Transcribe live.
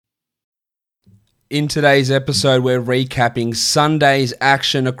In today's episode, we're recapping Sunday's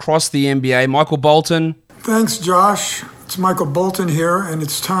action across the NBA. Michael Bolton. Thanks, Josh. It's Michael Bolton here, and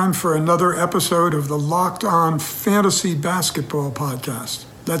it's time for another episode of the Locked On Fantasy Basketball Podcast.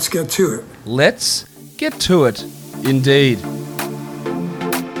 Let's get to it. Let's get to it, indeed.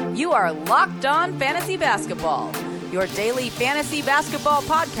 You are Locked On Fantasy Basketball, your daily fantasy basketball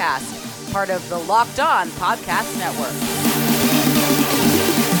podcast, part of the Locked On Podcast Network.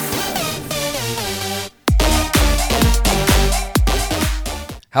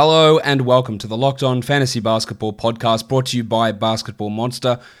 Hello and welcome to the Locked On Fantasy Basketball Podcast, brought to you by Basketball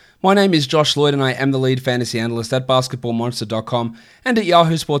Monster. My name is Josh Lloyd and I am the lead fantasy analyst at basketballmonster.com and at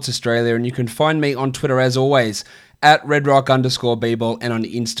Yahoo Sports Australia, and you can find me on Twitter as always at redrock_bball and on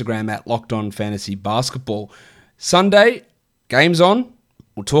Instagram at Locked On Fantasy Basketball. Sunday, games on.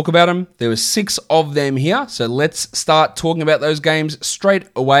 We'll talk about them. There were 6 of them here, so let's start talking about those games straight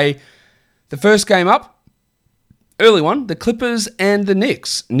away. The first game up, early one, the Clippers and the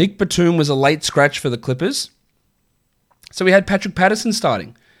Knicks. Nick Batum was a late scratch for the Clippers. So we had Patrick Patterson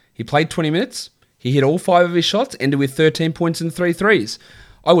starting. He played 20 minutes. He hit all 5 of his shots, ended with 13 points and 3 threes.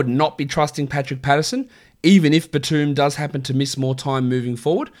 I would not be trusting Patrick Patterson, even if Batum does happen to miss more time moving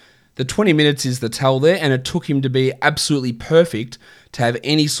forward. The 20 minutes is the tell there, and it took him to be absolutely perfect to have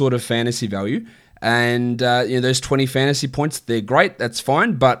any sort of fantasy value. And those 20 fantasy points, they're great, that's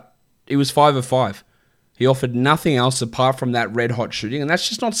fine, but it was 5 of 5. He offered nothing else apart from that red-hot shooting, and that's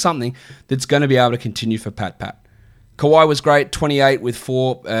just not something that's going to be able to continue for Pat. Kawhi was great, 28 with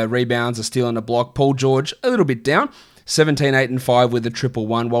 4 rebounds, a steal and a block. Paul George, a little bit down, 17, 8, and 5 with a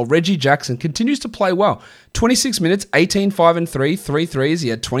 1-1, while Reggie Jackson continues to play well. 26 minutes, 18, 5, and 3, 3 threes. He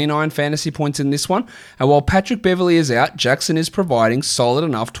had 29 fantasy points in this one. And while Patrick Beverley is out, Jackson is providing solid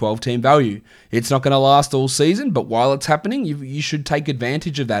enough 12-team value. It's not going to last all season, but while it's happening, you should take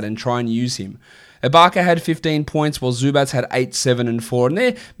advantage of that and try and use him. Ibaka had 15 points, while Zubats had 8, 7, and 4, and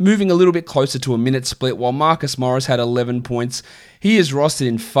they're moving a little bit closer to a minute split, while Marcus Morris had 11 points. He is rostered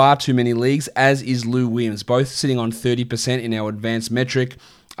in far too many leagues, as is Lou Williams, both sitting on 30% in our advanced metric.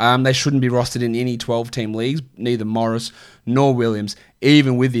 They shouldn't be rostered in any 12-team leagues, neither Morris nor Williams,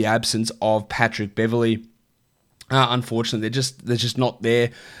 even with the absence of Patrick Beverley. Unfortunately, they're just not there.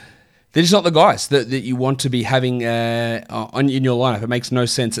 They're just not the guys that you want to be having in your lineup. It makes no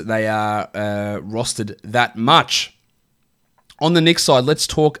sense that they are rostered that much. On the Knicks side, let's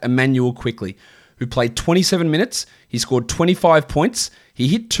talk Emmanuel quickly, who played 27 minutes. He scored 25 points. He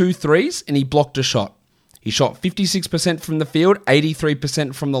hit 2 threes and he blocked a shot. He shot 56% from the field,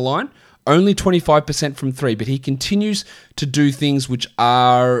 83% from the line, only 25% from 3. But he continues to do things which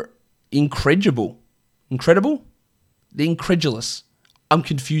are incredible. Incredible? The incredulous. I'm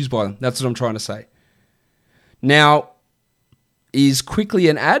confused by them. That's what I'm trying to say. Now, is Quickly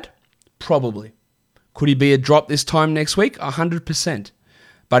an ad? Probably. Could he be a drop this time next week? 100%.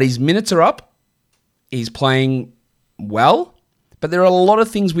 But his minutes are up. He's playing well. But there are a lot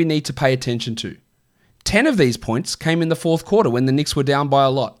of things we need to pay attention to. 10 of these points came in the fourth quarter when the Knicks were down by a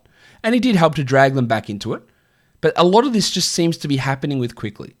lot. And he did help to drag them back into it. But a lot of this just seems to be happening with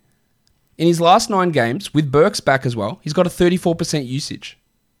Quickly. In his last 9 games, with Burks back as well, he's got a 34% usage.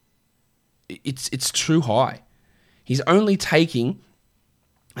 It's too high. He's only taking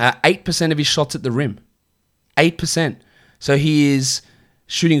 8% of his shots at the rim. 8%. So he is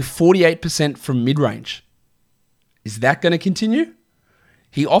shooting 48% from mid-range. Is that going to continue?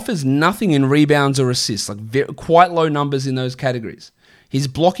 He offers nothing in rebounds or assists, quite low numbers in those categories. He's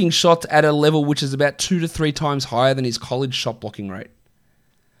blocking shots at a level which is about 2 to 3 times higher than his college shot blocking rate.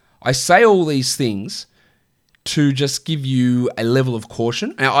 I say all these things to just give you a level of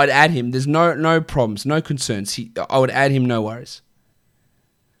caution. Now, I'd add him. There's no problems, no concerns. I would add him, no worries.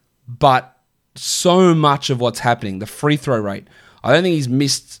 But so much of what's happening, the free throw rate, I don't think he's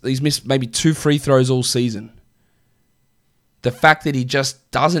missed maybe 2 free throws all season. The fact that he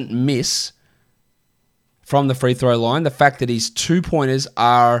just doesn't miss from the free throw line, the fact that his 2-pointers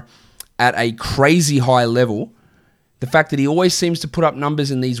are at a crazy high level, the fact that he always seems to put up numbers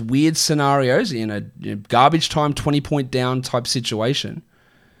in these weird scenarios, in a garbage time 20-point down type situation,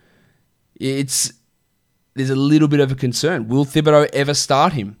 there's a little bit of a concern. Will Thibodeau ever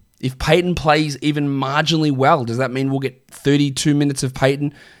start him? If Payton plays even marginally well, does that mean we'll get 32 minutes of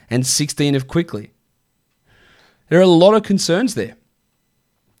Payton and 16 of Quickly? There are a lot of concerns there.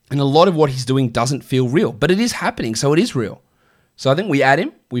 And a lot of what he's doing doesn't feel real. But it is happening, so it is real. So I think we add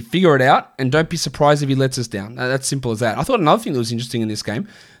him, we figure it out, and don't be surprised if he lets us down. That's simple as that. I thought another thing that was interesting in this game,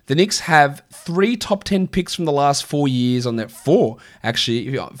 the Knicks have 3 top 10 picks from the last 4 years on that. 4,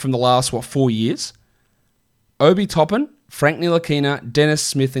 actually, from the last, 4 years? Obi Toppin, Frank Ntilikina, Dennis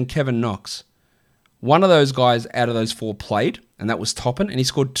Smith, and Kevin Knox. One of those guys out of those 4 played, and that was Toppin, and he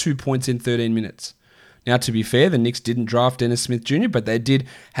scored 2 points in 13 minutes. Now, to be fair, the Knicks didn't draft Dennis Smith Jr., but they did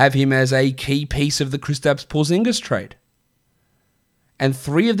have him as a key piece of the Kristaps Porzingis trade. And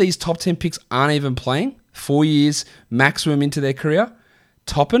 3 of these top 10 picks aren't even playing. 4 years maximum into their career.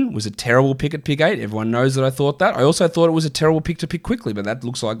 Toppin was a terrible pick at pick 8. Everyone knows that I thought that. I also thought it was a terrible pick to pick quickly, but that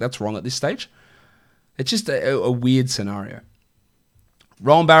looks like that's wrong at this stage. It's just a weird scenario.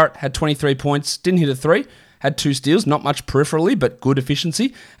 Rowan Barrett had 23 points, didn't hit a 3, had 2 steals, not much peripherally, but good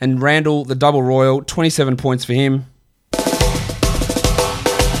efficiency. And Randall, the double royal, 27 points for him.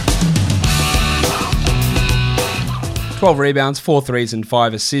 12 rebounds, 4 threes, and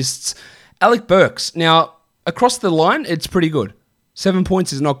 5 assists. Alec Burks. Now, across the line, it's pretty good. 7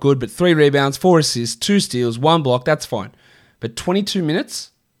 points is not good, but 3 rebounds, 4 assists, 2 steals, 1 block, that's fine. But 22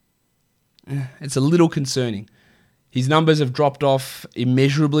 minutes? It's a little concerning. His numbers have dropped off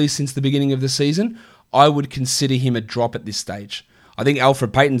immeasurably since the beginning of the season. I would consider him a drop at this stage. I think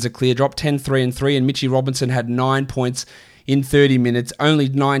Alfred Payton's a clear drop, 10, 3, and 3, and Mitchie Robinson had 9 points in 30 minutes, only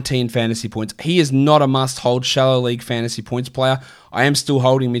 19 fantasy points. He is not a must-hold shallow league fantasy points player. I am still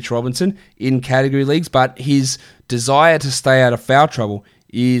holding Mitch Robinson in category leagues, but his desire to stay out of foul trouble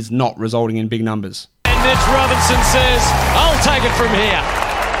is not resulting in big numbers. And Mitch Robinson says, I'll take it from here.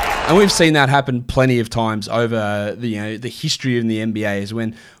 And we've seen that happen plenty of times over the history in the NBA is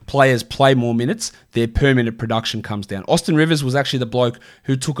when players play more minutes, their per minute production comes down. Austin Rivers was actually the bloke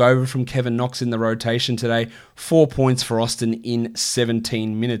who took over from Kevin Knox in the rotation today. 4 points for Austin in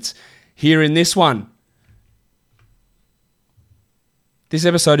 17 minutes. Here in this one. This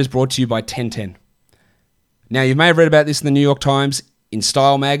episode is brought to you by 1010. Now, you may have read about this in the New York Times, in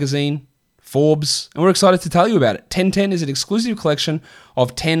Style Magazine, Forbes, and we're excited to tell you about it. 1010 is an exclusive collection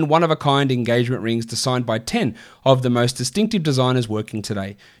of 10 one-of-a-kind engagement rings designed by 10 of the most distinctive designers working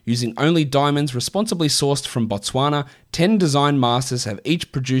today. Using only diamonds responsibly sourced from Botswana, 10 design masters have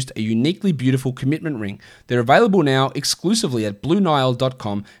each produced a uniquely beautiful commitment ring. They're available now exclusively at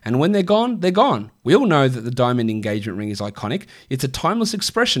BlueNile.com, and when they're gone, they're gone. We all know that the diamond engagement ring is iconic. It's a timeless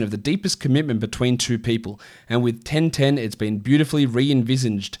expression of the deepest commitment between two people, and with 1010, it's been beautifully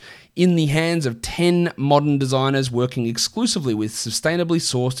re-envisaged in the hands of 10 modern designers working exclusively with sustainably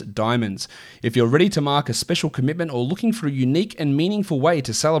sourced diamonds. If you're ready to mark a special commitment or looking for a unique and meaningful way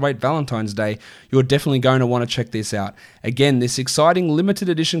to celebrate Valentine's Day, you're definitely going to want to check this out. Again, this exciting limited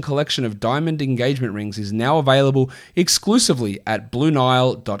edition collection of diamond engagement rings is now available exclusively at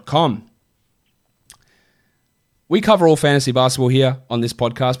BlueNile.com. We cover all fantasy basketball here on this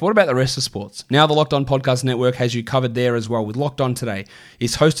podcast, but what about the rest of sports? Now the Locked On Podcast Network has you covered there as well with Locked On Today.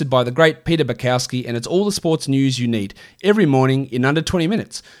 It's hosted by the great Peter Bukowski, and it's all the sports news you need every morning in under 20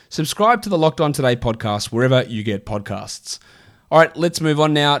 minutes. Subscribe to the Locked On Today podcast wherever you get podcasts. All right, let's move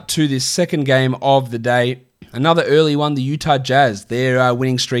on now to this second game of the day. Another early one, the Utah Jazz. Their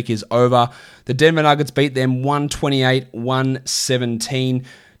winning streak is over. The Denver Nuggets beat them 128-117.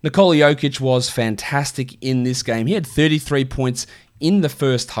 Nikola Jokic was fantastic in this game. He had 33 points in the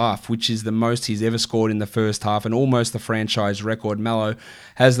first half, which is the most he's ever scored in the first half and almost the franchise record. Melo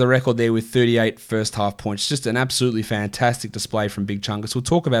has the record there with 38 first half points. Just an absolutely fantastic display from Big Chungus. We'll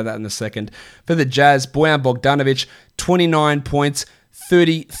talk about that in a second. For the Jazz, Bojan Bogdanovic, 29 points,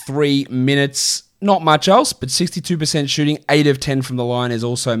 33 minutes. Not much else, but 62% shooting, 8 of 10 from the line is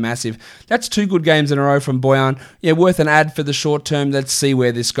also massive. That's 2 good games in a row from Bojan. Yeah, worth an ad for the short term. Let's see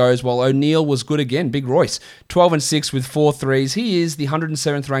where this goes. While O'Neal was good again, Big Royce, 12 and 6 with 4 threes. He is the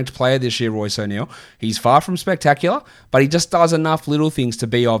 107th ranked player this year, Royce O'Neal. He's far from spectacular, but he just does enough little things to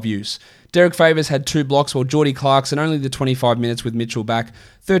be of use. Derek Favors had 2 blocks, while Jordy Clarkson only the 25 minutes with Mitchell back.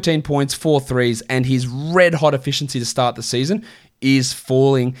 13 points, 4 threes, and his red-hot efficiency to start the season is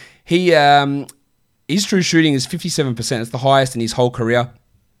falling. His true shooting is 57%. It's the highest in his whole career.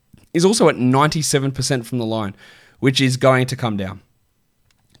 He's also at 97% from the line, which is going to come down.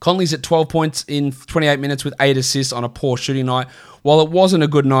 Conley's at 12 points in 28 minutes with 8 assists on a poor shooting night. While it wasn't a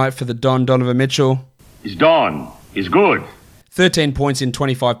good night for the Donovan Mitchell, He's good. 13 points in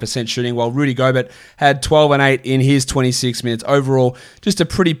 25% shooting, while Rudy Gobert had 12 and 8 in his 26 minutes. Overall, just a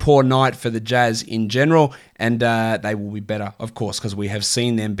pretty poor night for the Jazz in general, and they will be better, of course, because we have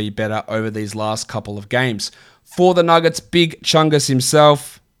seen them be better over these last couple of games. For the Nuggets, Big Chungus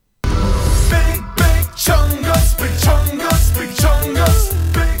himself. Big Chungus, Big Chungus, Big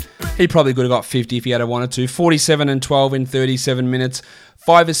Chungus, big. He probably could have got 50 if he had wanted to. 47 and 12 in 37 minutes.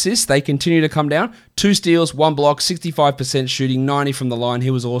 5 assists, they continue to come down. 2 steals, 1 block, 65% shooting, 90 from the line.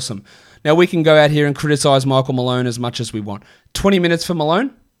 He was awesome. Now we can go out here and criticize Michael Malone as much as we want. 20 minutes for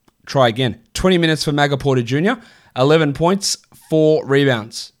Malone, try again. 20 minutes for Maga Porter Jr., 11 points, 4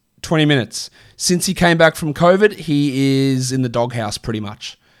 rebounds. 20 minutes. Since he came back from COVID, he is in the doghouse pretty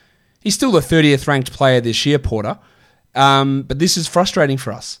much. He's still the 30th ranked player this year, Porter. But this is frustrating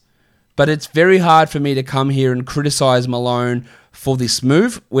for us. But it's very hard for me to come here and criticize Malone for this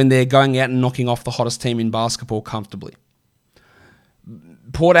move when they're going out and knocking off the hottest team in basketball comfortably.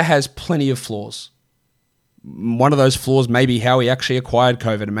 Porter has plenty of flaws. One of those flaws may be how he actually acquired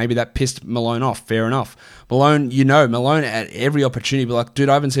COVID, and maybe that pissed Malone off. Fair enough. Malone at every opportunity be like, dude,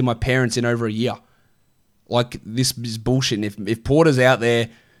 I haven't seen my parents in over a year. Like, this is bullshit. And if Porter's out there,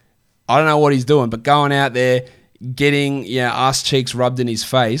 I don't know what he's doing, but going out there, getting ass cheeks rubbed in his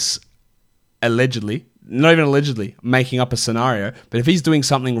face, allegedly, not even allegedly, making up a scenario, but if he's doing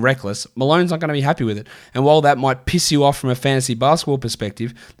something reckless, Malone's not going to be happy with it. And while that might piss you off from a fantasy basketball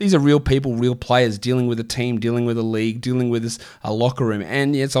perspective, these are real people, real players dealing with a team, dealing with a league, dealing with a locker room,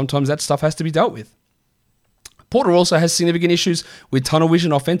 and sometimes that stuff has to be dealt with. Porter also has significant issues with tunnel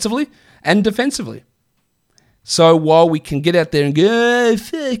vision offensively and defensively. So while we can get out there and go, oh,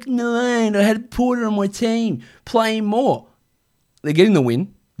 fuck Malone, I had Porter on my team, playing more, they're getting the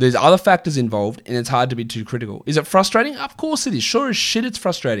win. There's other factors involved, and it's hard to be too critical. Is it frustrating? Of course it is. Sure as shit it's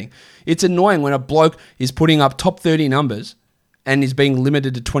frustrating. It's annoying when a bloke is putting up top 30 numbers and is being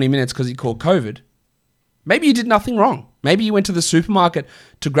limited to 20 minutes because he caught COVID. Maybe you did nothing wrong. Maybe you went to the supermarket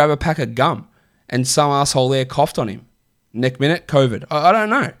to grab a pack of gum and some asshole there coughed on him. Next minute, COVID. I don't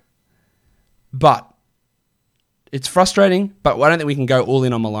know. But it's frustrating, but I don't think we can go all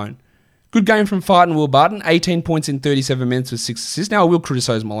in on Malone. Good game from Farton Will Barton, 18 points in 37 minutes with 6 assists. Now, I will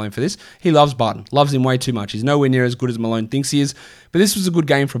criticise Malone for this. He loves Barton, loves him way too much. He's nowhere near as good as Malone thinks he is, but this was a good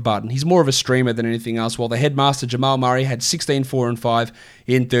game from Barton. He's more of a streamer than anything else, while the headmaster, Jamal Murray, had 16, 4 and 5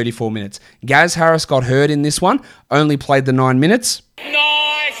 in 34 minutes. Gaz Harris got hurt in this one, only played the 9 minutes.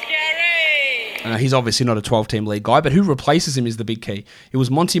 Nice, Gary! He's obviously not a 12-team league guy, but who replaces him is the big key. It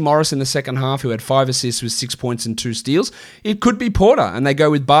was Monty Morris in the second half who had 5 assists with 6 points and 2 steals. It could be Porter, and they go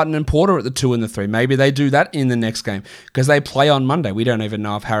with Barton and Porter at the 2 and the 3. Maybe they do that in the next game because they play on Monday. We don't even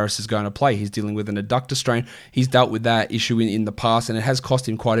know if Harris is going to play. He's dealing with an adductor strain. He's dealt with that issue in the past, and it has cost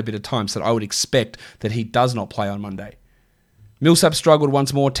him quite a bit of time, so I would expect that he does not play on Monday. Millsap struggled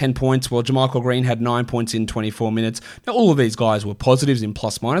once more, 10 points, while Jermichael Green had 9 points in 24 minutes. Now, all of these guys were positives in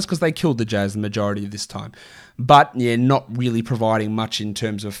plus-minus because they killed the Jazz the majority of this time. But, not really providing much in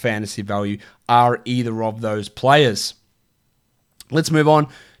terms of fantasy value are either of those players. Let's move on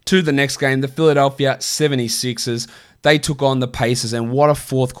to the next game, the Philadelphia 76ers. They took on the Pacers, and what a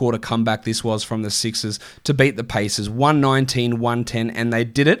fourth quarter comeback this was from the Sixers to beat the Pacers, 119-110, and they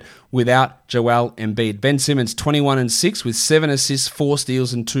did it without Joel Embiid. Ben Simmons, 21-6 with 7 assists, 4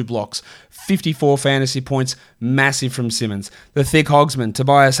 steals, and 2 blocks. 54 fantasy points, massive from Simmons. The thick hogsman,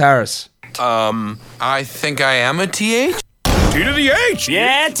 Tobias Harris. I think I am a TH? T to the H.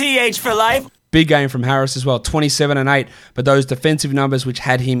 Yeah, TH for life. Big game from Harris as well, 27-8, but those defensive numbers which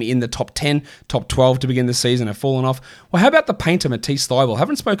had him in the top 10, top 12 to begin the season have fallen off. Well, how about the painter, Matisse Thybulle?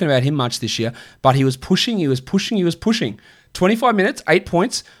 Haven't spoken about him much this year, but he was pushing. 25 minutes, 8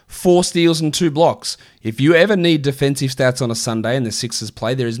 points, 4 steals and 2 blocks. If you ever need defensive stats on a Sunday and the Sixers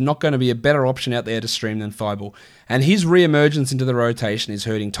play, there is not going to be a better option out there to stream than Thybulle. And his re-emergence into the rotation is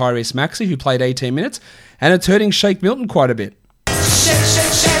hurting Tyrese Maxey, who played 18 minutes, and it's hurting Shake Milton quite a bit.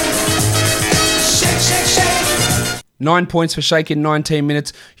 9 points for Shake in 19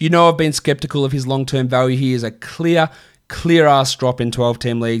 minutes. I've been skeptical of his long-term value. He is a clear ass drop in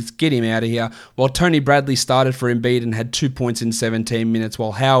 12-team leagues. Get him out of here. While Tony Bradley started for Embiid and had 2 points in 17 minutes,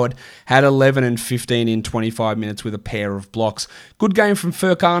 while Howard had 11 and 15 in 25 minutes with a pair of blocks. Good game from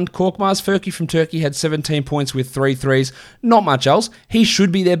Furkan Korkmaz. Furky from Turkey had 17 points with 3 threes. Not much else. He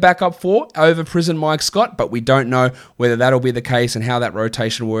should be their backup 4 over prison Mike Scott, but we don't know whether that'll be the case and how that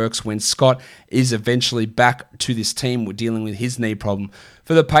rotation works when Scott is eventually back to this team. We're dealing with his knee problem.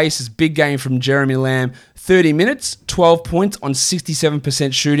 For the Pacers, big game from Jeremy Lamb. 30 minutes, 12 points on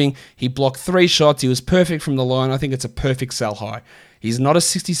 67% shooting. He blocked 3 shots. He was perfect from the line. I think it's a perfect sell high. He's not a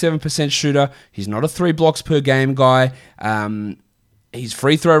 67% shooter. He's not a 3 blocks per game guy. His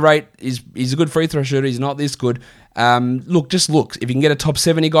free throw rate, he's a good free throw shooter. He's not this good. Look. If you can get a top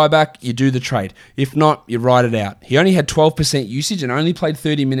 70 guy back, you do the trade. If not, you ride it out. He only had 12% usage and only played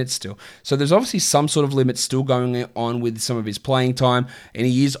 30 minutes still. So there's obviously some sort of limit still going on with some of his playing time, and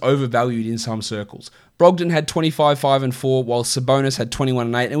he is overvalued in some circles. Brogdon had 25, 5 and 4, while Sabonis had 21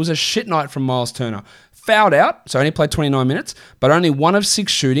 and 8. It was a shit night from Miles Turner. Fouled out, so only played 29 minutes, but only 1 of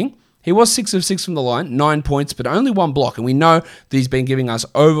 6 shooting. He was 6 of 6 from the line, 9 points, but only 1 block. And we know that he's been giving us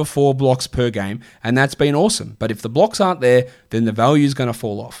over 4 blocks per game, and that's been awesome. But if the blocks aren't there, then the value is going to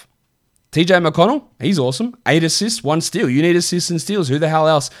fall off. TJ McConnell, he's awesome. 8 assists, 1 steal. You need assists and steals. Who the hell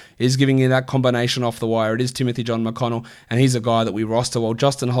else is giving you that combination off the wire? It is Timothy John McConnell, and he's a guy that we roster. Well,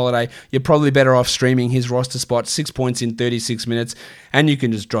 Justin Holiday, you're probably better off streaming his roster spot. 6 points in 36 minutes, and you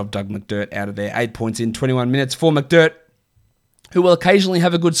can just drop Doug McDirt out of there. 8 points in 21 minutes for McDirt, who will occasionally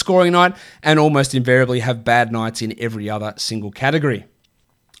have a good scoring night and almost invariably have bad nights in every other single category.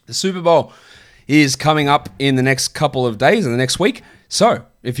 The Super Bowl is coming up in the next couple of days, in the next week. So,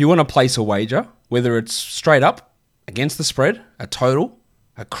 if you want to place a wager, whether it's straight up, against the spread, a total,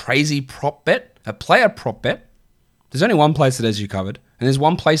 a crazy prop bet, a player prop bet, there's only one place that has you covered, and there's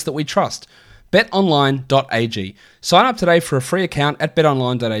one place that we trust. betonline.ag. Sign up today for a free account at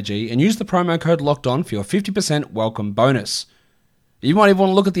betonline.ag and use the promo code LOCKEDON for your 50% welcome bonus. You might even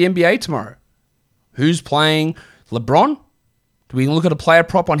want to look at the NBA tomorrow. Who's playing LeBron? Do we look at a player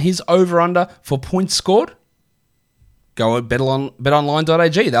prop on his over-under for points scored? Go at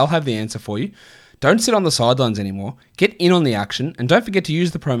betonline.ag. They'll have the answer for you. Don't sit on the sidelines anymore. Get in on the action, and don't forget to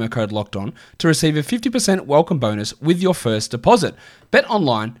use the promo code LOCKEDON to receive a 50% welcome bonus with your first deposit.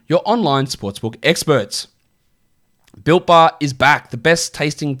 BetOnline, your online sportsbook experts. Built Bar is back. The best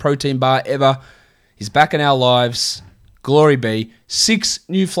tasting protein bar ever is back in our lives. Glory be. 6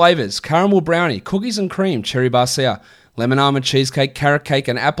 new flavors: caramel brownie, cookies and cream, cherry barcia, lemon almond cheesecake, carrot cake,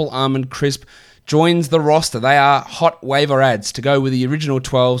 and apple almond crisp joins the roster. They are hot waiver ads to go with the original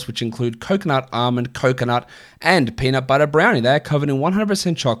 12s, which include coconut, almond, coconut, and peanut butter brownie. They are covered in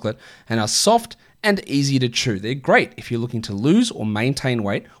 100% chocolate and are soft and easy to chew. They're great if you're looking to lose or maintain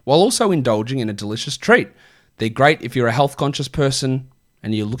weight while also indulging in a delicious treat. They're great if you're a health-conscious person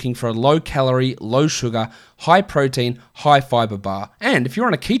and you're looking for a low-calorie, low-sugar, high-protein, high-fiber bar. And if you're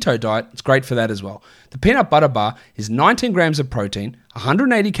on a keto diet, it's great for that as well. The peanut butter bar is 19 grams of protein,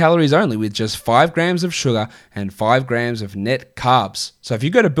 180 calories only, with just 5 grams of sugar and 5 grams of net carbs. So if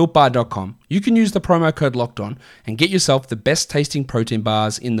you go to BuiltBar.com, you can use the promo code LOCKEDON and get yourself the best-tasting protein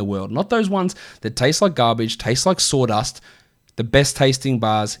bars in the world. Not those ones that taste like garbage, taste like sawdust. The best tasting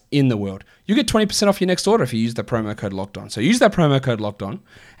bars in the world. You get 20% off your next order if you use the promo code LOCKEDON. So use that promo code LOCKEDON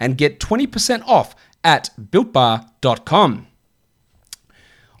and get 20% off at BuiltBar.com.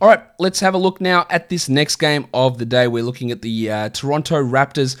 All right, let's have a look now at this next game of the day. We're looking at the Toronto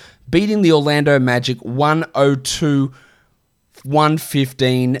Raptors beating the Orlando Magic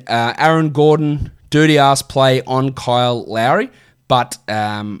 102-115. Aaron Gordon, dirty ass play on Kyle Lowry. But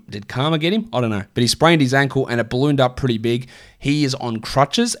did karma get him? I don't know. But he sprained his ankle and it ballooned up pretty big. He is on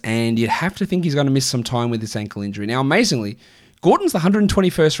crutches and you'd have to think he's going to miss some time with this ankle injury. Now, amazingly, Gordon's the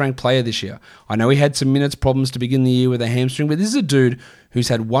 121st ranked player this year. I know he had some minutes problems to begin the year with a hamstring, but this is a dude who's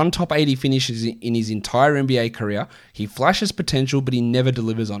had 1 top 80 finishes in his entire NBA career. He flashes potential, but he never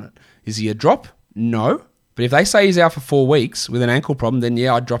delivers on it. Is he a drop? No. But if they say he's out for 4 weeks with an ankle problem, then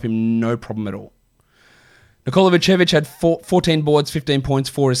yeah, I'd drop him no problem at all. Nikola Vucevic had 14 boards, 15 points,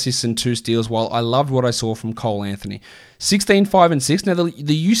 4 assists, and 2 steals, while I loved what I saw from Cole Anthony. 16, 5, and 6. Now,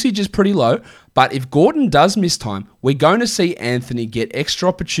 the usage is pretty low, but if Gordon does miss time, we're going to see Anthony get extra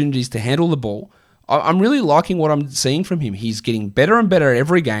opportunities to handle the ball. I'm really liking what I'm seeing from him. He's getting better and better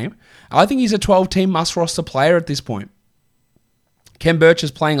every game. I think he's a 12-team must-roster player at this point. Ken Birch is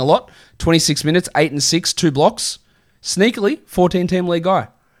playing a lot. 26 minutes, 8 and 6, 2 blocks. Sneakily, 14-team league guy.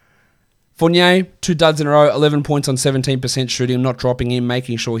 Fournier, 2 duds in a row, 11 points on 17% shooting, not dropping him,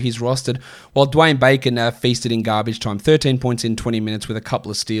 making sure he's rostered, while Dwayne Bacon feasted in garbage time, 13 points in 20 minutes with a couple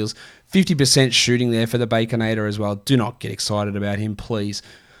of steals, 50% shooting there for the Baconator as well. Do not get excited about him, please.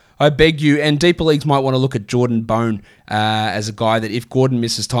 I beg you, and deeper leagues might want to look at Jordan Bone as a guy that if Gordon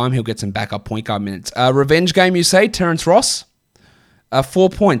misses time, he'll get some backup point guard minutes. Revenge game, you say, Terrence Ross, 4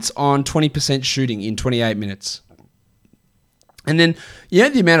 points on 20% shooting in 28 minutes. And then, you know,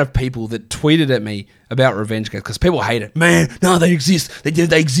 the amount of people that tweeted at me about revenge games, because people hate it. Man, no, they exist. They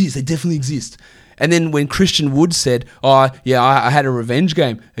exist. They definitely exist. And then when Christian Wood said, oh, yeah, I had a revenge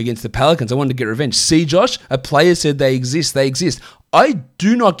game against the Pelicans. I wanted to get revenge. See, Josh, a player said they exist. They exist. I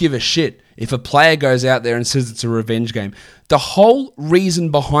do not give a shit if a player goes out there and says it's a revenge game. The whole reason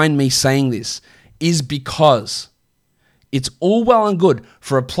behind me saying this is because it's all well and good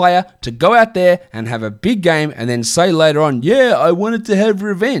for a player to go out there and have a big game and then say later on, yeah, I wanted to have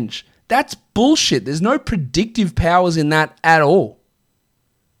revenge. That's bullshit. There's no predictive powers in that at all.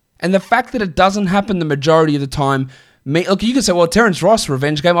 And the fact that it doesn't happen the majority of the time, look, you can say, well, Terrence Ross,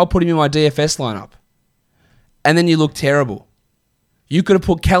 revenge game, I'll put him in my DFS lineup. And then you look terrible. You could have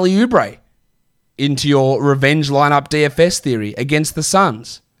put Kelly Oubre into your revenge lineup DFS theory against the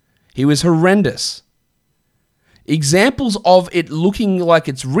Suns. He was horrendous. Examples of it looking like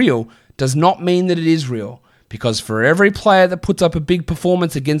it's real does not mean that it is real. Because for every player that puts up a big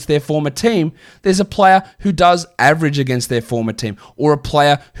performance against their former team, there's a player who does average against their former team, or a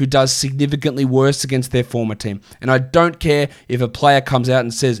player who does significantly worse against their former team. And I don't care if a player comes out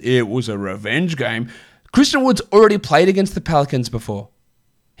and says, it was a revenge game. Christian Wood's already played against the Pelicans before.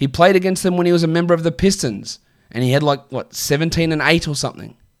 He played against them when he was a member of the Pistons, and he had 17-8 or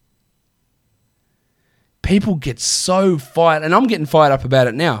something. People get so fired, and I'm getting fired up about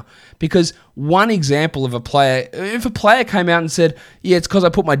it now, because one example of a player, if a player came out and said, yeah, it's because I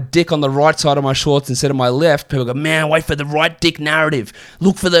put my dick on the right side of my shorts instead of my left, people go, man, wait for the right dick narrative.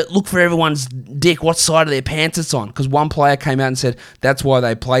 Look for everyone's dick, what side of their pants it's on, because one player came out and said that's why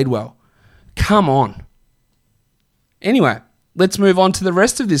they played well. Come on. Anyway, let's move on to the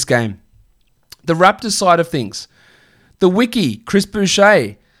rest of this game. The Raptors side of things. The Wiki, Chris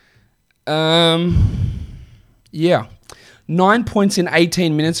Boucher. 9 points in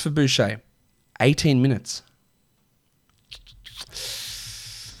 18 minutes for Boucher. 18 minutes.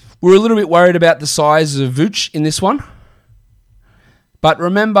 We're a little bit worried about the size of Vooch in this one. But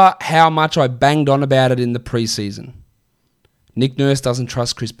remember how much I banged on about it in the preseason. Nick Nurse doesn't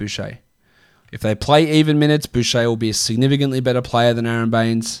trust Chris Boucher. If they play even minutes, Boucher will be a significantly better player than Aaron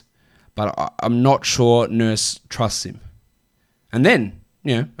Baines. But I'm not sure Nurse trusts him. And then,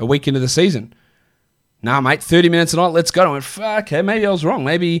 a week into the season, nah, mate, 30 minutes a night, let's go. I went, okay, maybe I was wrong.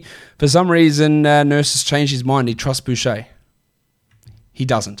 Maybe for some reason Nurse has changed his mind. He trusts Boucher. He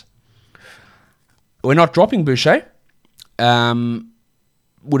doesn't. We're not dropping Boucher.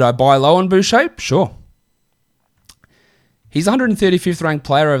 Would I buy low on Boucher? Sure. He's 135th ranked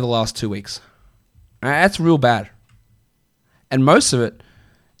player over the last 2 weeks. That's real bad. And most of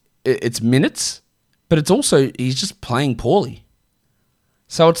it's minutes, but it's also, he's just playing poorly.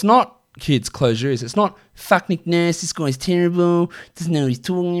 So it's not, kids, close your ears. It's not, fuck Nick Nurse, this guy's terrible, doesn't know what he's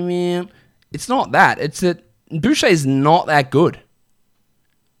talking about. It's not that. It's that Boucher is not that good.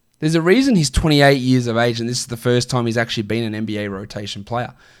 There's a reason he's 28 years of age and this is the first time he's actually been an NBA rotation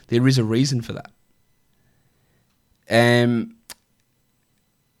player. There is a reason for that.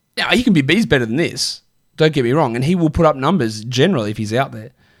 Now, he can be bees better than this. Don't get me wrong. And he will put up numbers generally if he's out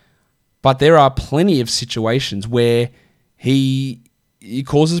there. But there are plenty of situations where he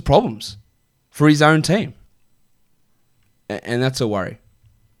causes problems for his own team. And that's a worry.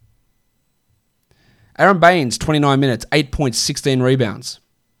 Aaron Baines, 29 minutes, 8 points, 16 rebounds.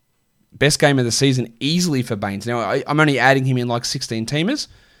 Best game of the season easily for Baines. Now, I'm only adding him in 16 teamers,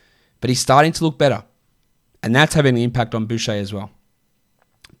 but he's starting to look better. And that's having an impact on Boucher as well.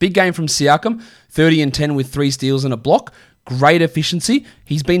 Big game from Siakam, 30 and 10 with 3 steals and a block. Great efficiency.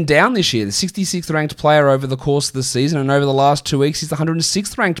 He's been down this year, the 66th ranked player over the course of the season, and over the last 2 weeks, he's the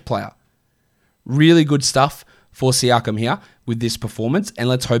 106th ranked player. Really good stuff for Siakam here with this performance, and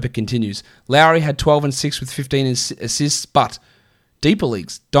let's hope it continues. Lowry had 12 and 6 with 15 assists, but deeper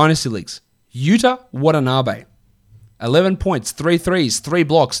leagues, dynasty leagues, Yuta Watanabe, 11 points, 3 threes, 3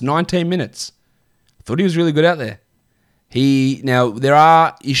 blocks, 19 minutes. I thought he was really good out there. Now, there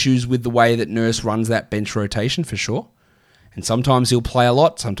are issues with the way that Nurse runs that bench rotation for sure. And sometimes he'll play a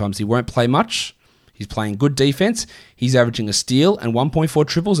lot, sometimes he won't play much. He's playing good defense. He's averaging a steal and 1.4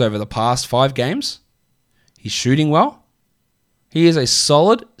 triples over the past 5 games. He's shooting well. He is a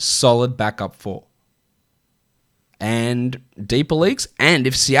solid backup 4. And deeper leagues, and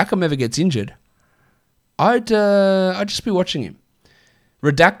if Siakam ever gets injured, I'd just be watching him.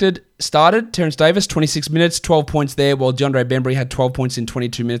 Redacted started, Terrence Davis, 26 minutes, 12 points there, while DeAndre Bembry had 12 points in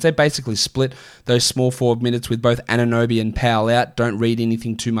 22 minutes. They basically split those small forward minutes with both Anunoby and Powell out. Don't read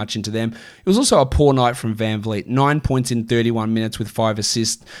anything too much into them. It was also a poor night from Van Vliet, 9 points in 31 minutes with 5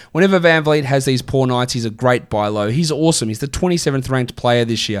 assists. Whenever Van Vliet has these poor nights, he's a great buy low. He's awesome. He's the 27th ranked player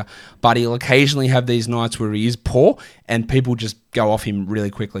this year, but he'll occasionally have these nights where he is poor and people just go off him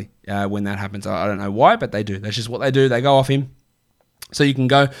really quickly when that happens. I don't know why, but they do. That's just what they do. They go off him. So you can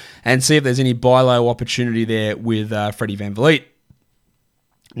go and see if there's any buy low opportunity there with Freddie Van Vliet.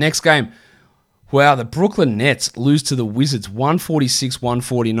 Next game. Wow, the Brooklyn Nets lose to the Wizards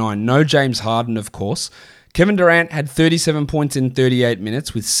 146-149. No James Harden, of course. Kevin Durant had 37 points in 38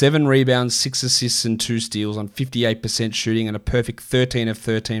 minutes with 7 rebounds, 6 assists and 2 steals on 58% shooting and a perfect 13 of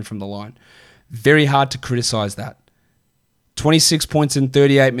 13 from the line. Very hard to criticize that. 26 points in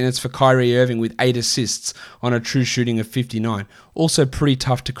 38 minutes for Kyrie Irving with 8 assists on a true shooting of 59. Also pretty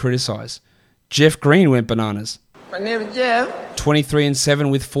tough to criticize. Jeff Green went bananas. My name is Jeff. 23 and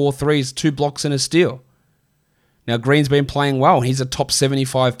 7 with 4 threes, 2 blocks and a steal. Now Green's been playing well. He's a top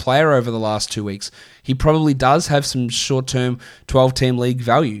 75 player over the last 2 weeks. He probably does have some short-term 12-team league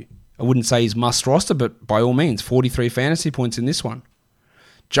value. I wouldn't say he's must roster, but by all means, 43 fantasy points in this one.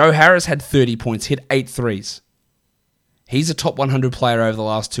 Joe Harris had 30 points, hit 8 threes. He's a top 100 player over the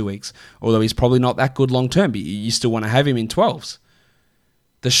last 2 weeks, although he's probably not that good long term, but you still want to have him in 12s.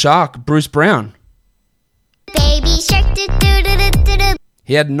 The Shark, Bruce Brown. Baby Shark, do-do-do-do-do.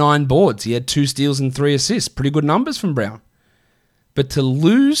 He had 9 boards. He had 2 steals and 3 assists. Pretty good numbers from Brown. But to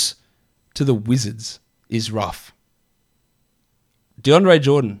lose to the Wizards is rough. DeAndre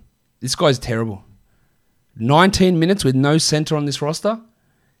Jordan, this guy's terrible. 19 minutes with no center on this roster.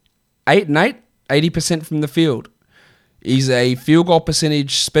 8 and 8, 80% from the field. He's a field goal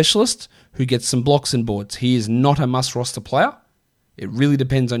percentage specialist who gets some blocks and boards. He is not a must-roster player. It really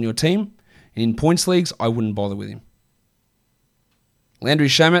depends on your team. And in points leagues, I wouldn't bother with him. Landry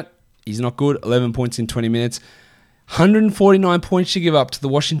Shamet, he's not good. 11 points in 20 minutes. 149 points to give up to the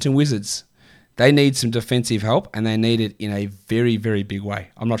Washington Wizards. They need some defensive help, and they need it in a very, very big way.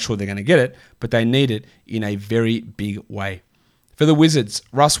 I'm not sure they're going to get it, but they need it in a very big way. For the Wizards,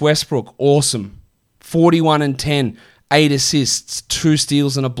 Russ Westbrook, awesome. 41 and 10, 8 assists, 2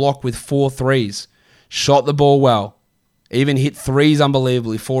 steals and a block with 4 threes. Shot the ball well. Even hit threes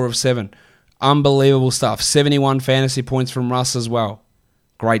unbelievably, 4 of 7. Unbelievable stuff. 71 fantasy points from Russ as well.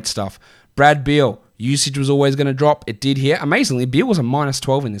 Great stuff. Brad Beal, usage was always going to drop. It did here. Amazingly, Beal was a minus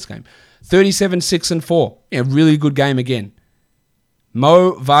 12 in this game. 37, 6 and 4. Yeah, really good game again.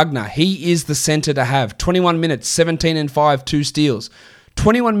 Mo Wagner, he is the center to have. 21 minutes, 17 and 5, 2 steals.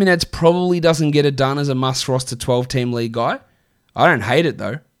 21 minutes probably doesn't get it done as a must-roster 12-team league guy. I don't hate it,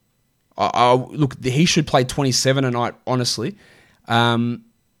 though. Look, he should play 27 a night, honestly.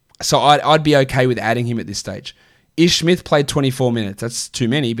 So I'd be okay with adding him at this stage. Ish Smith played 24 minutes. That's too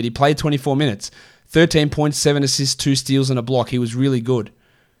many, but he played 24 minutes. 13 points, 7 assists, 2 steals, and a block. He was really good.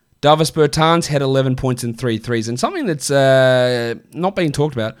 Davis Bertans had 11 points and 3 threes. And something that's not being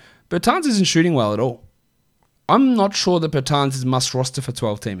talked about, Bertans isn't shooting well at all. I'm not sure that Bertans is must-roster for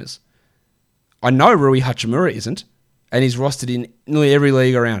 12-teamers. I know Rui Hachimura isn't, and he's rostered in nearly every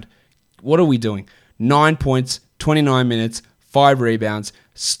league around. What are we doing? 9 points, 29 minutes, 5 rebounds.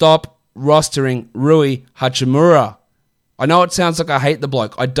 Stop rostering Rui Hachimura. I know it sounds like I hate the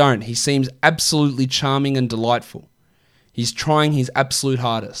bloke. I don't. He seems absolutely charming and delightful. He's trying his absolute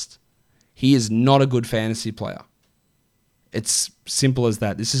hardest. He is not a good fantasy player. It's simple as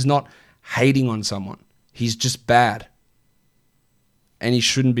that. This is not hating on someone. He's just bad. And he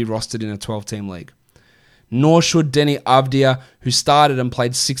shouldn't be rostered in a 12-team league. Nor should Deni Avdija, who started and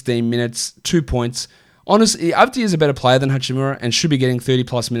played 16 minutes, 2 points. Honestly, Avdija is a better player than Hachimura and should be getting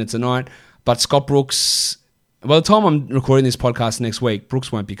 30-plus minutes a night. But Scott Brooks, by the time I'm recording this podcast next week,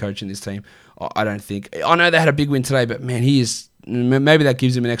 Brooks won't be coaching this team. I don't think. I know they had a big win today, but man, he is. Maybe that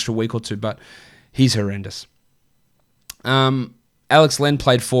gives him an extra week or two, but he's horrendous. Alex Len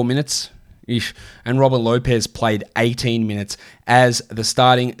played 4 minutes, and Robert Lopez played 18 minutes as the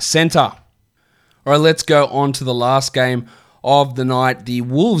starting center. All right, let's go on to the last game of the night. The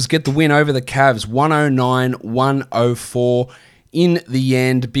Wolves get the win over the Cavs, 109-104. In the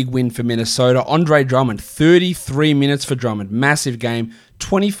end, big win for Minnesota. Andre Drummond, 33 minutes for Drummond. Massive game.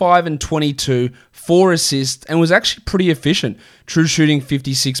 25 and 22, 4 assists, and was actually pretty efficient. True shooting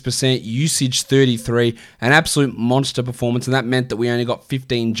 56%, usage 33, an absolute monster performance, and that meant that we only got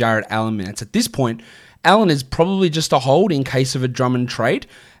 15 Jarrett Allen minutes. At this point, Allen is probably just a hold in case of a Drummond trade.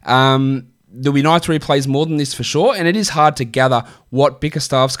 There'll be nights where he plays more than this for sure, and it is hard to gather what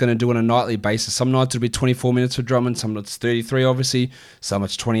Bickerstaff's going to do on a nightly basis. Some nights it'll be 24 minutes for Drummond, some nights 33 obviously, some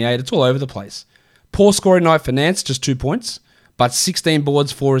it's 28. It's all over the place. Poor scoring night for Nance, just 2 points, but 16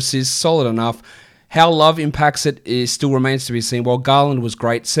 boards, 4 assists, solid enough. How Love impacts it still remains to be seen. While Garland was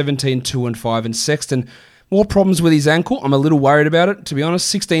great, 17, 2 and 5, and Sexton, more problems with his ankle. I'm a little worried about it, to be honest.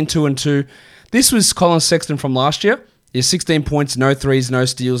 16, 2 and 2. This was Colin Sexton from last year. He has 16 points, no threes, no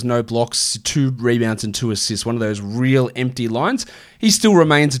steals, no blocks, 2 rebounds and 2 assists. One of those real empty lines. He still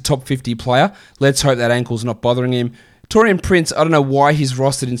remains a top 50 player. Let's hope that ankle's not bothering him. Taurean Prince, I don't know why he's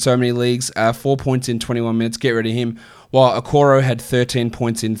rostered in so many leagues. 4 points in 21 minutes. Get rid of him. While Okoro had 13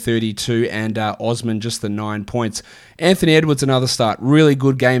 points in 32 and Osman just the 9 points. Anthony Edwards, another start. Really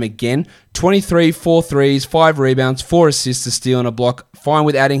good game again. 23, 4 threes, 5 rebounds, 4 assists, a steal and a block. Fine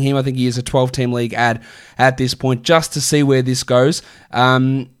with adding him. I think he is a 12-team league ad at this point just to see where this goes.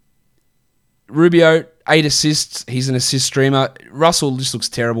 Rubio, 8 assists. He's an assist streamer. Russell just looks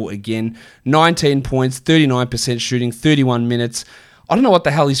terrible again. 19 points, 39% shooting, 31 minutes. I don't know what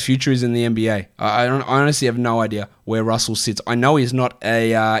the hell his future is in the NBA. I honestly have no idea where Russell sits. I know he's not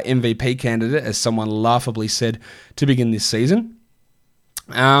a MVP candidate, as someone laughably said to begin this season.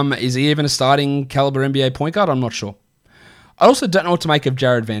 Is he even a starting caliber NBA point guard? I'm not sure. I also don't know what to make of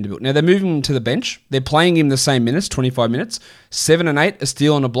Jared Vanderbilt. Now, they're moving him to the bench. They're playing him the same minutes, 25 minutes, 7 and 8, a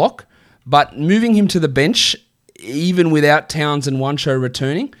steal and a block. But moving him to the bench, even without Towns and One-Show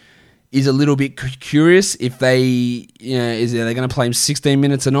returning, is a little bit curious. If they, are they going to play him 16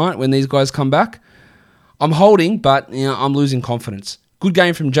 minutes a night when these guys come back? I'm holding, but I'm losing confidence. Good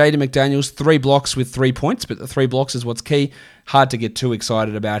game from Jaden McDaniels, 3 blocks with 3 points, but the 3 blocks is what's key. Hard to get too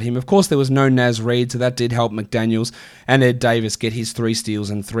excited about him. Of course, there was no Naz Reid, so that did help McDaniels and Ed Davis get his 3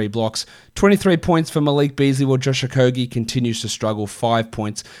 steals and 3 blocks. 23 points for Malik Beasley, while Josh Okogie continues to struggle, 5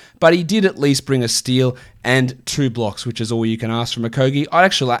 points. But he did at least bring a steal and 2 blocks, which is all you can ask from Okogie. I'd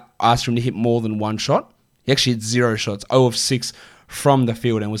actually asked him to hit more than 1 shot. He actually hit 0 shots, 0 of 6 from the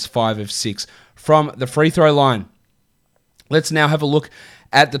field, and was 5 of 6 from the free throw line. Let's now have a look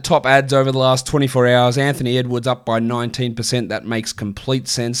at the top ads over the last 24 hours. Anthony Edwards up by 19%. That makes complete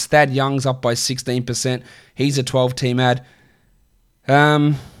sense. Thad Young's up by 16%. He's a 12-team ad.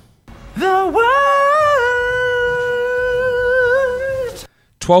 The world.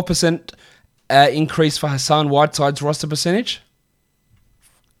 12% increase for Hassan Whiteside's roster percentage.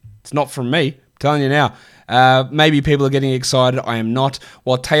 It's not from me. I'm telling you now. Maybe people are getting excited. I am not.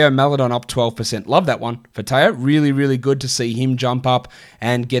 While Teo Maladon up 12%. Love that one for Teo. Really, really good to see him jump up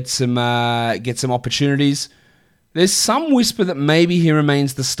and get some opportunities. There's some whisper that maybe he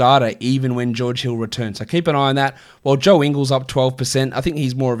remains the starter even when George Hill returns. So keep an eye on that. While Joe Ingles up 12%. I think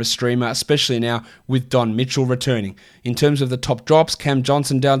he's more of a streamer, especially now with Don Mitchell returning. In terms of the top drops, Cam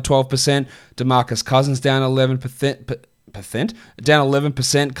Johnson down 12%. DeMarcus Cousins down 11%. Down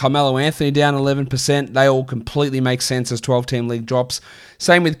 11%, Carmelo Anthony down 11%. They all completely make sense as 12-team league drops.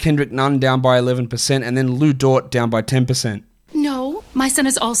 Same with Kendrick Nunn down by 11%, and then Lou Dort down by 10%. No, my son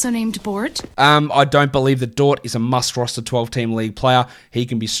is also named Bort. I don't believe that Dort is a must-roster 12-team league player. He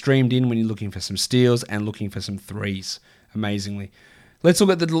can be streamed in when you're looking for some steals and looking for some threes, amazingly. Let's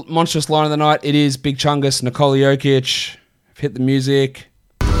look at the monstrous line of the night. It is Big Chungus, Nikola Jokic. Hit the music.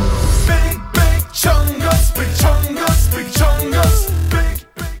 Big Chungus, Big Chungus, Big Chungus, big.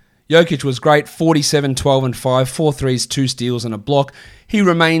 Jokic was great, 47, 12 and 5, 4 threes, 2 steals and a block. He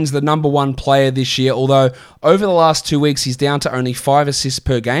remains the number 1 player this year, although over the last 2 weeks he's down to only 5 assists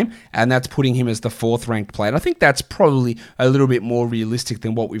per game, and that's putting him as the 4th ranked player. And I think that's probably a little bit more realistic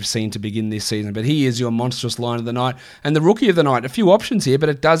than what we've seen to begin this season, but he is your monstrous line of the night. And the rookie of the night, a few options here, but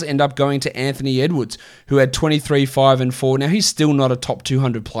it does end up going to Anthony Edwards, who had 23, 5 and 4. Now he's still not a top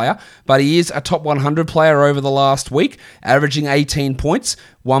 200 player, but he is a top 100 player over the last week, averaging 18 points,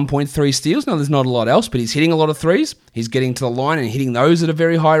 1.3 steals. Now, there's not a lot else, but he's hitting a lot of threes. He's getting to the line and hitting those at a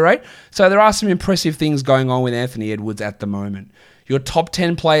very high rate. So there are some impressive things going on with Anthony Edwards at the moment. Your top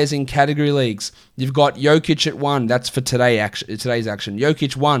 10 players in category leagues. You've got Jokic at 1. That's for today's action.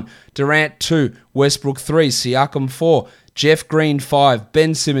 Jokic 1, Durant 2, Westbrook 3, Siakam 4, Jeff Green 5,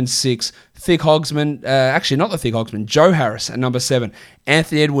 Ben Simmons 6, Thick Hogsman, not the Thick Hogsman, Joe Harris at number 7,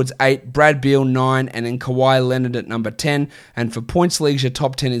 Anthony Edwards 8, Brad Beal 9, and then Kawhi Leonard at number 10. And for points leagues, your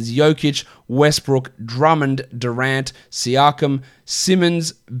top 10 is Jokic, Westbrook, Drummond, Durant, Siakam,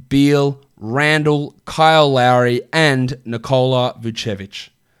 Simmons, Beal, Randall, Kyle Lowry, and Nikola Vucevic.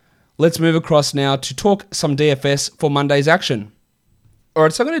 Let's move across now to talk some DFS for Monday's action.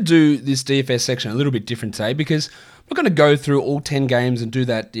 Alright, so I'm going to do this DFS section a little bit different today because I'm not going to go through all 10 games and do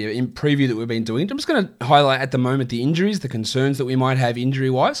that in preview that we've been doing. I'm just going to highlight at the moment the injuries, the concerns that we might have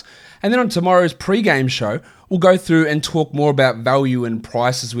injury-wise. And then on tomorrow's pre-game show, we'll go through and talk more about value and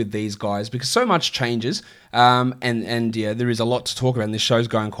prices with these guys because so much changes. There is a lot to talk about and this show's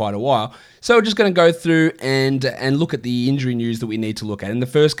going quite a while. So we're just going to go through and look at the injury news that we need to look at. In the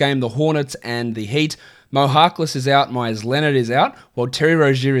first game, the Hornets and the Heat. Mo Harkless is out, Myers Leonard is out, while Terry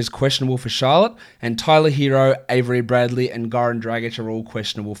Rozier is questionable for Charlotte, and Tyler Hero, Avery Bradley, and Goran Dragic are all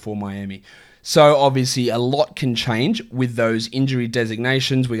questionable for Miami. So obviously a lot can change with those injury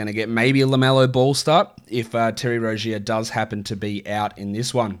designations. We're going to get maybe a LaMelo Ball start if Terry Rozier does happen to be out in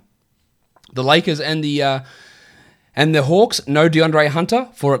this one. The Lakers and the Hawks, no DeAndre Hunter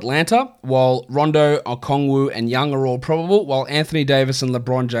for Atlanta, while Rondo, Okongwu, and Young are all probable, while Anthony Davis and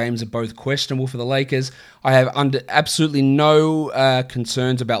LeBron James are both questionable for the Lakers. I have absolutely no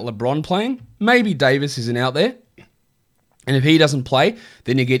concerns about LeBron playing. Maybe Davis isn't out there. And if he doesn't play,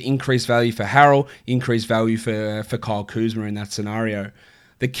 then you get increased value for Harrell, increased value for Kyle Kuzma in that scenario.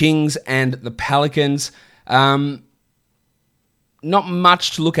 The Kings and the Pelicans, not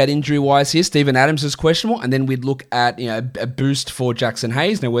much to look at injury-wise here. Steven Adams is questionable, and then we'd look at a boost for Jackson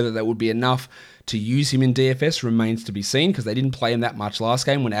Hayes. Now, whether that would be enough to use him in DFS remains to be seen because they didn't play him that much last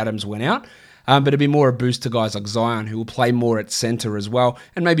game when Adams went out. But it'd be more a boost to guys like Zion, who will play more at center as well,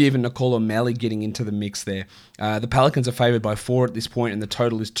 and maybe even Nicole O'Malley getting into the mix there. The Pelicans are favored by 4 at this point, and the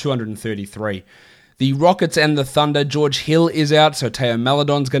total is 233. The Rockets and the Thunder, George Hill is out, so Teo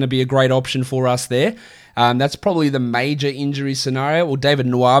Maledon's going to be a great option for us there. That's probably the major injury scenario. Well, David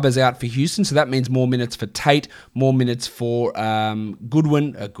Nwaba's out for Houston, so that means more minutes for Tate, more minutes for Gordon,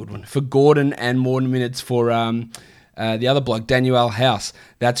 and more minutes for the other bloke, Daniel House.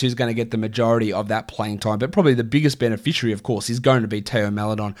 That's who's going to get the majority of that playing time. But probably the biggest beneficiary, of course, is going to be Teo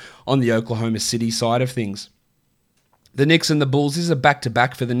Maledon on the Oklahoma City side of things. The Knicks and the Bulls, this is a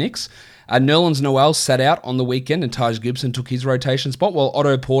back-to-back for the Knicks. Nerlens Noel sat out on the weekend and Taj Gibson took his rotation spot, while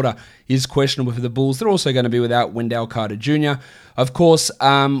Otto Porter is questionable for the Bulls. They're also going to be without Wendell Carter Jr. Of course,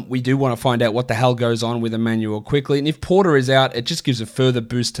 we do want to find out what the hell goes on with Emmanuel quickly, and if Porter is out, it just gives a further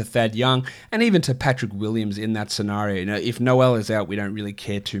boost to Thad Young and even to Patrick Williams in that scenario. You know, if Noel is out, we don't really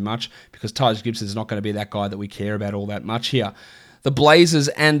care too much because Taj Gibson is not going to be that guy that we care about all that much here. The Blazers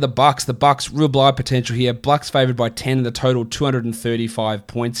and the Bucks. The Bucks, real blowout potential here. Bucks favored by 10, the total 235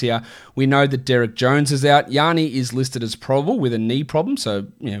 points here. We know that Derek Jones is out. Yanni is listed as probable with a knee problem, so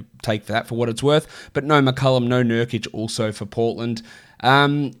take that for what it's worth. But no McCollum, no Nurkic also for Portland.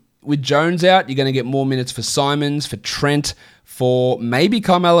 With Jones out, you're going to get more minutes for Simons, for Trent, for maybe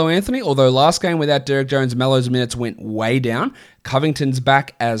Carmelo Anthony, although last game without Derek Jones, Melo's minutes went way down. Covington's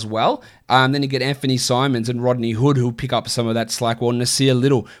back as well. Then you get Anthony Simons and Rodney Hood, who'll pick up some of that slack. Well, Nasir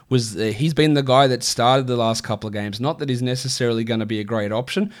Little, he's been the guy that started the last couple of games. Not that he's necessarily going to be a great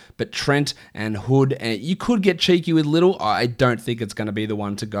option, but Trent and Hood, and you could get cheeky with Little. I don't think it's going to be the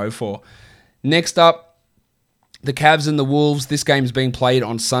one to go for. Next up, the Cavs and the Wolves. This game's being played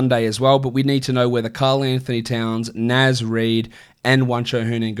on Sunday as well, but we need to know whether Karl Anthony Towns, Naz Reid, and Juancho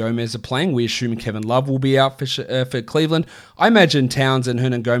Hernan-Gomez are playing. We assume Kevin Love will be out for Cleveland. I imagine Towns and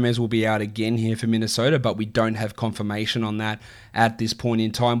Hernan-Gomez will be out again here for Minnesota, but we don't have confirmation on that at this point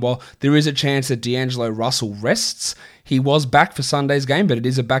in time. While there is a chance that D'Angelo Russell rests, he was back for Sunday's game, but it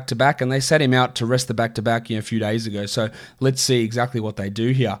is a back-to-back, and they sat him out to rest the back-to-back a few days ago. So let's see exactly what they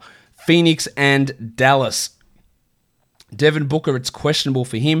do here. Phoenix and Dallas. Devin Booker, it's questionable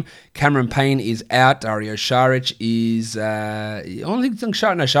for him. Cameron Payne is out. Dario Saric is...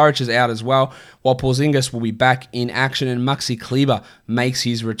 Saric is out as well, while Porzingis will be back in action, and Maxi Kleber makes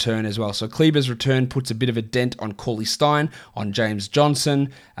his return as well. So Kleber's return puts a bit of a dent on Cauley Stein, on James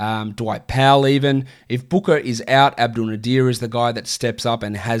Johnson, Dwight Powell even. If Booker is out, Abdul Nadir is the guy that steps up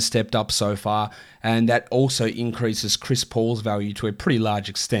and has stepped up so far, and that also increases Chris Paul's value to a pretty large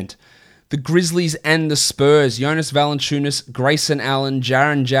extent. The Grizzlies and the Spurs, Jonas Valanciunas, Grayson Allen,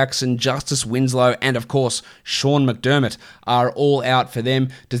 Jaren Jackson, Justice Winslow, and of course, Sean McDermott are all out for them.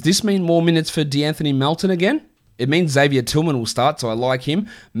 Does this mean more minutes for DeAnthony Melton again? It means Xavier Tillman will start, so I like him.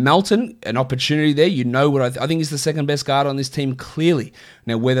 Melton, an opportunity there. You know what I think he's the second best guard on this team, clearly.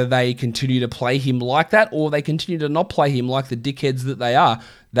 Now, whether they continue to play him like that or they continue to not play him like the dickheads that they are,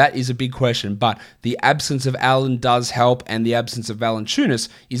 that is a big question. But the absence of Allen does help, and the absence of Valanciunas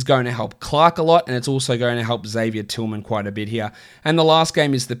is going to help Clark a lot, and it's also going to help Xavier Tillman quite a bit here. And the last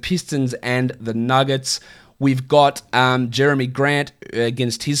game is the Pistons and the Nuggets. We've got Jeremy Grant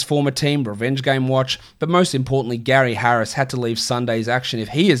against his former team, revenge game watch. But most importantly, Gary Harris had to leave Sunday's action. If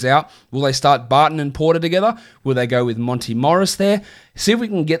he is out, will they start Barton and Porter together? Will they go with Monty Morris there? See if we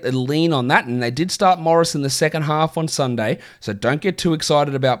can get the lean on that. And they did start Morris in the second half on Sunday, so don't get too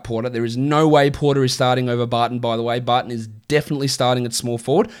excited about Porter. There is no way Porter is starting over Barton, by the way. Barton is definitely starting at small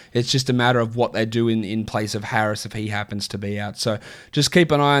forward. It's just a matter of what they do in place of Harris if he happens to be out. So just keep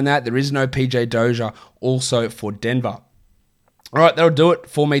an eye on that. There is no PJ Dozier also for Denver. All right, that'll do it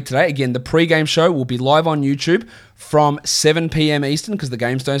for me today. Again, the pre-game show will be live on YouTube from 7 p.m. Eastern because the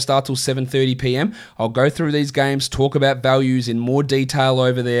games don't start till 7:30 p.m. I'll go through these games, talk about values in more detail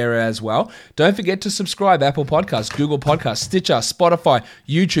over there as well. Don't forget to subscribe, Apple Podcasts, Google Podcasts, Stitcher, Spotify,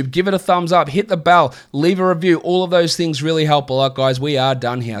 YouTube. Give it a thumbs up, hit the bell, leave a review. All of those things really help a lot, guys. We are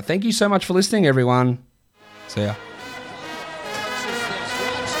done here. Thank you so much for listening, everyone. See ya.